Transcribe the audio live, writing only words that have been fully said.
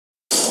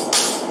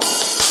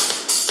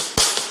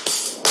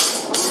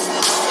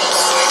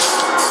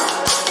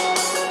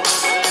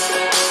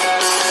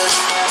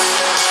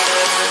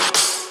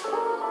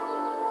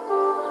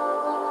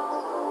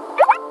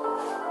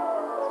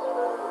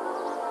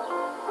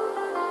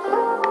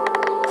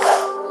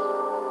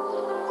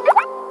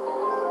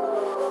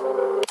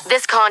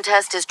This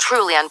contest is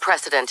truly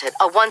unprecedented,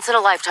 a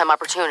once-in-a-lifetime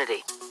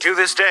opportunity. To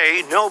this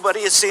day,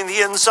 nobody has seen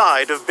the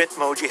inside of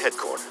Bitmoji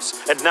headquarters.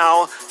 And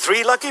now,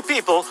 3 lucky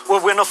people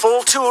will win a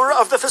full tour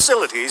of the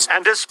facilities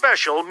and a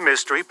special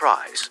mystery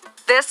prize.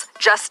 This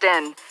just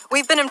in.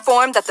 We've been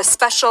informed that the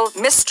special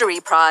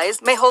mystery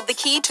prize may hold the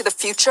key to the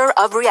future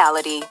of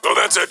reality. Oh,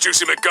 that's a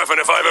juicy MacGuffin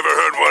if I've ever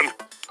heard one.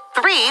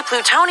 3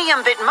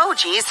 plutonium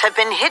bitmojis have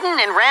been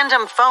hidden in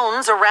random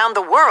phones around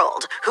the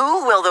world.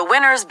 Who will the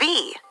winners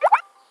be?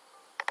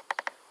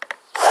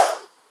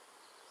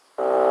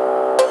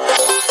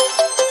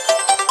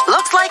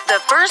 Looks like the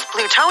first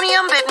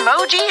plutonium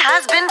bitmoji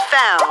has been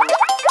found.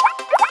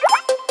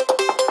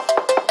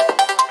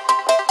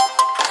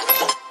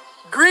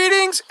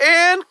 Greetings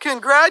and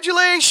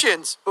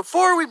congratulations!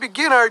 Before we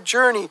begin our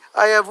journey,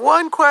 I have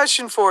one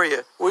question for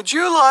you. Would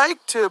you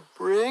like to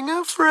bring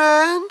a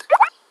friend?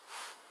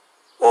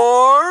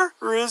 Or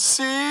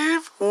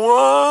receive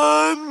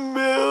 $1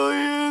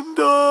 million?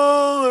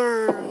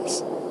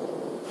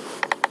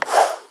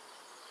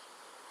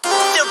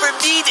 So for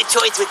me, the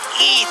choice was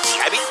easy.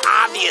 I mean,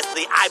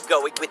 obviously, I'm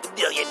going with $1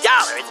 million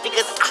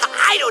because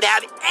I don't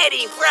have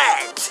any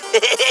friends.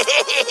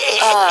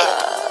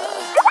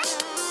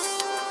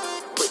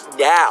 But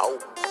now,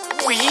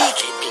 we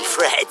can be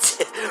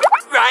friends.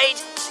 Right?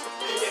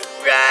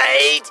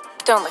 Right?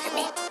 Don't look at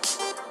me.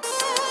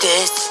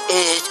 This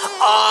is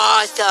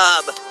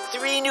awesome.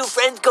 3 new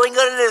friends going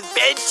on an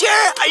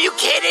adventure? Are you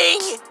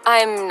kidding?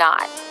 I'm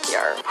not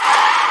here.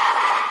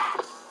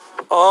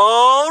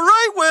 All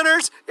right,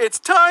 winners, it's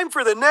time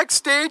for the next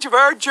stage of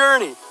our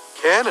journey.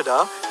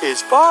 Canada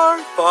is far,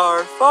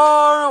 far,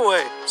 far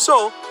away.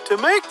 So, to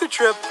make the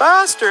trip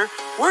faster,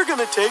 we're going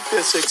to take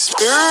this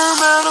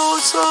experimental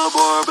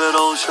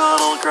suborbital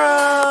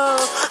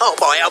shuttlecraft. Oh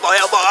boy, oh boy,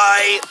 oh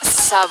boy.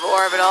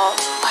 Suborbital.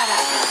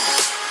 Whatever.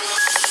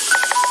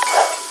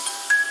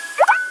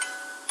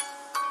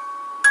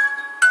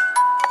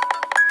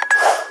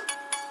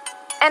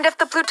 And if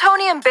the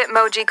plutonium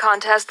bitmoji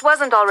contest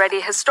wasn't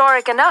already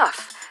historic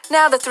enough,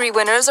 now the 3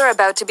 winners are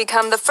about to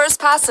become the first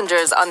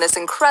passengers on this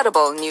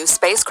incredible new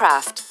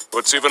spacecraft.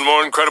 What's even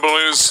more incredible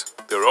is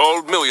they're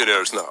all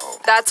millionaires now.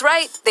 That's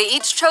right. They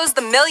each chose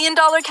the $1 million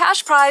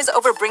cash prize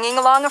over bringing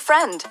along a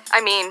friend.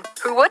 I mean,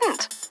 who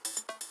wouldn't?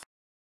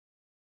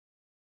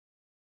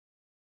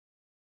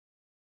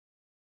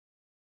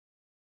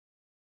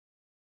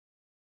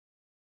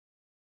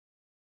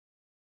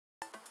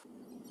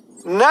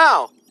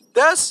 Now,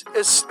 this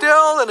is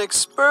still an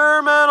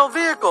experimental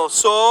vehicle,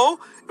 so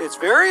it's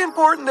very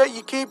important that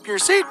you keep your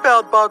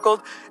seatbelt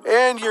buckled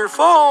and your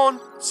phone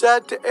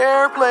set to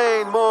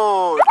airplane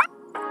mode.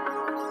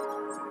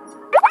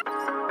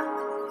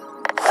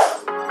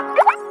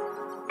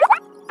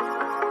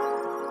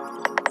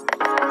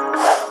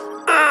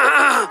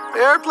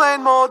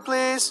 Airplane mode,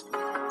 please. 3,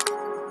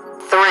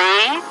 2,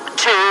 1,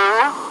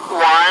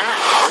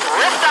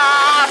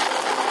 liftoff!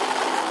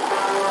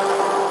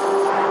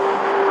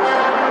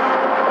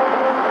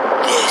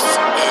 This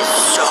is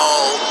so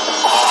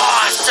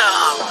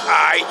awesome.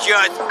 I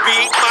just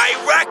beat my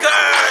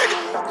record.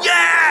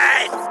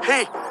 Yes!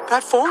 Hey,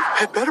 that phone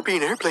had better be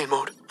in airplane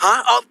mode.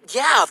 Huh? Oh,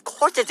 yeah, of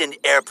course it's in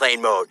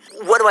airplane mode.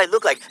 What do I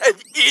look like? An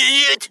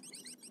idiot?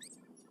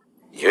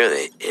 You're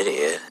the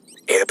idiot.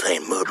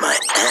 Airplane mode my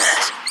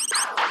ass.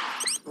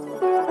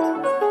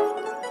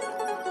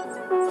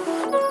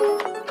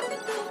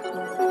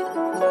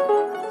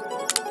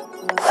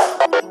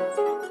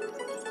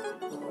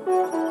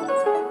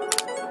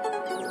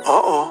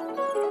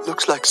 Uh-oh.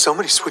 Looks like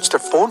somebody switched their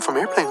phone from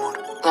airplane mode.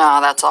 No,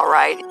 that's all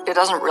right. It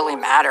doesn't really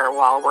matter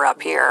while we're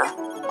up here.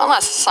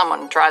 Unless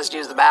someone tries to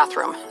use the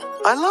bathroom.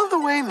 I love the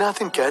way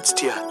nothing gets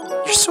to you.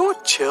 You're so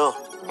chill.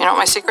 You know what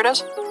my secret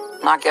is?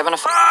 Not giving a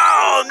f***.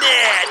 Oh,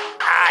 man!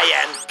 I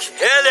am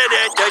killing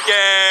it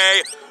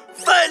today!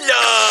 Fun!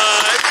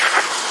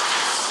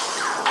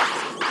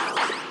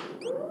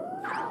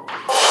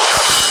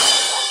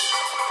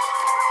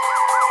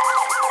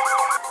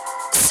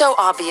 So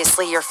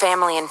obviously your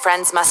family and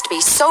friends must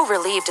be so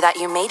relieved that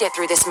you made it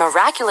through this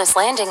miraculous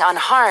landing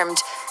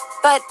unharmed.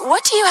 But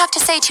what do you have to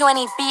say to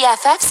any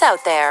BFFs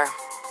out there?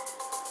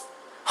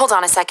 Hold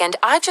on a second.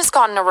 I've just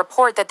gotten a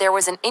report that there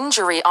was an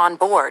injury on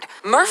board.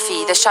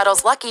 Murphy, the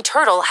shuttle's lucky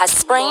turtle, has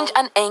sprained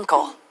an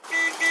ankle.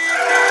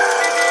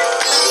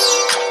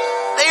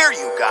 There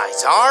you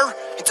guys are.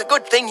 It's a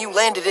good thing you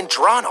landed in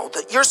Toronto,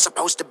 that you're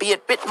supposed to be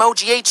at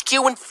Bitmoji HQ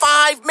in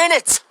 5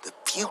 minutes. The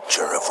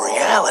future of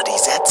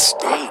reality's at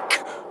stake.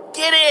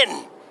 Get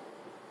in.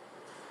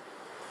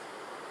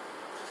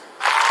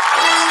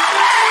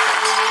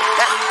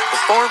 Now,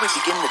 before we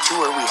begin the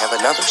tour, we have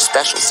another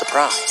special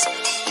surprise.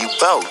 You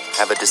both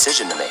have a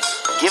decision to make.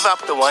 Give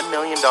up the $1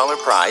 million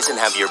prize and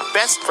have your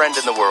best friend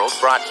in the world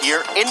brought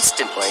here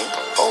instantly,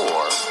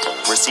 or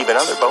receive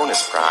another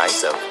bonus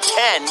prize of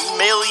 $10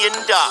 million.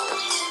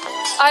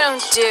 I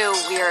don't do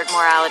weird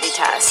morality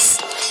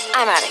tests.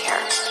 I'm out of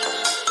here.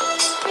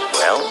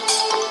 Well,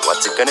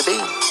 what's it gonna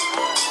be?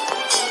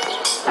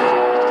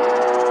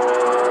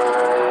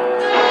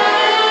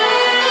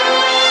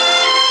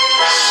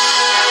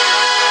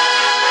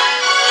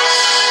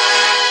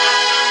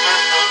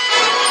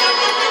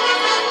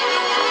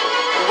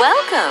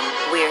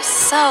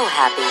 so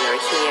happy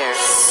you're here.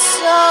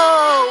 So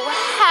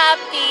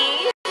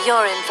happy.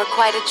 You're in for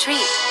quite a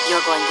treat.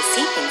 You're going to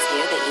see things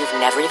here that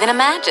you've never even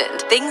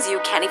imagined. Things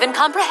you can't even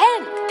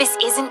comprehend. This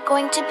isn't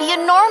going to be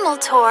a normal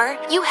tour.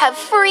 You have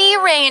free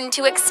reign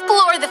to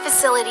explore the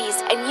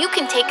facilities, and you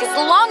can take as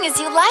long as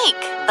you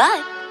like. But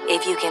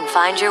if you can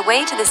find your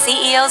way to the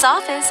CEO's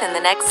office in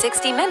the next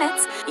 60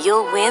 minutes,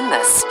 you'll win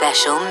the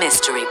special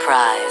mystery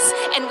prize.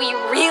 And we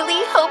really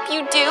hope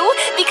you do,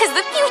 because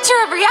the future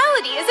of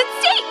reality is at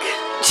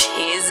stake.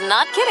 She's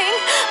not kidding.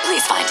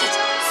 Please find it.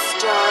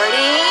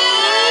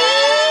 Starting...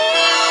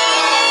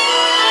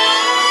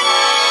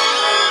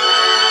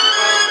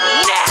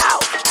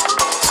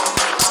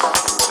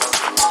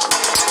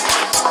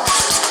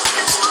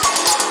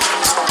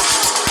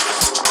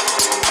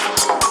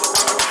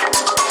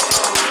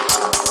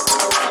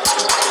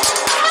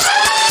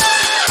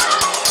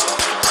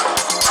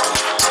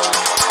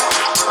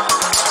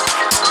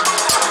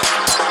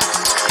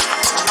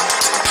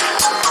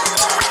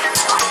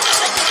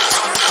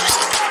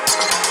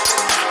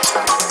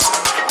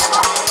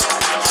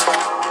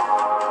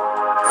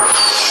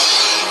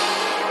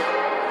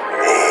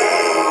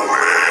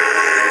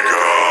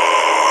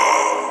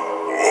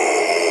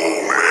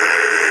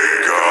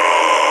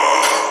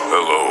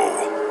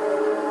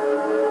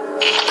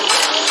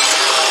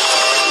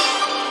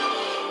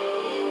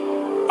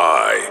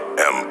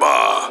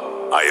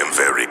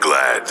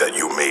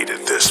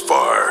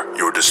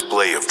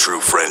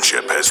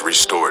 has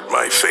restored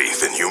my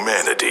faith in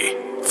humanity.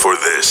 For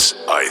this,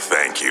 I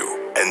thank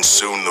you, and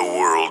soon the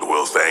world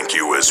will thank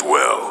you as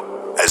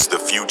well, as the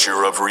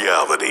future of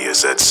reality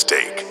is at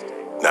stake.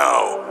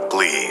 Now,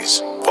 please,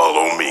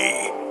 follow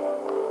me.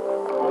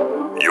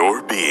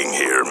 Your being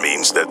here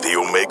means that the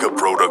Omega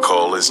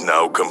Protocol is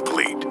now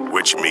complete,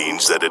 which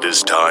means that it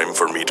is time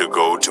for me to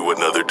go to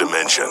another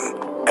dimension.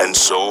 And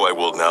so I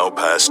will now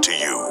pass to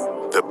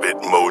you, the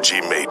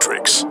Bitmoji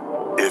Matrix.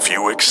 If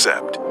you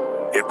accept,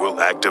 it will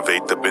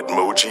activate the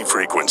Bitmoji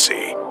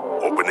frequency,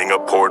 opening a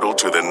portal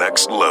to the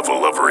next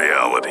level of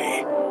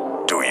reality.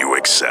 Do you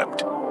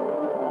accept?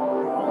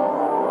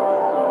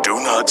 Do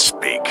not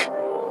speak.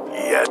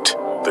 Yet,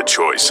 the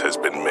choice has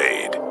been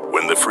made.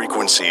 When the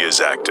frequency is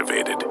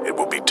activated, it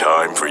will be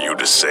time for you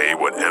to say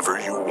whatever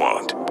you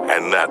want,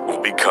 and that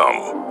will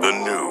become the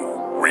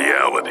new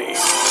reality.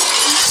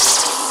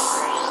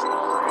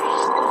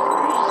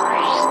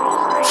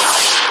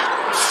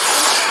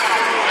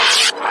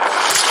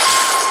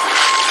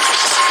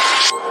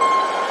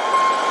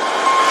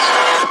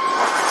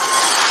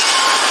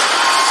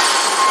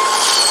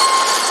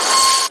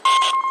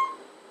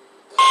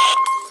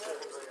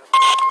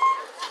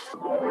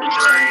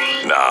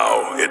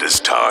 Now it is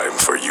time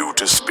for you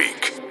to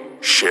speak.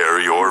 Share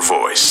your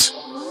voice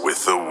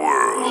with the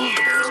world.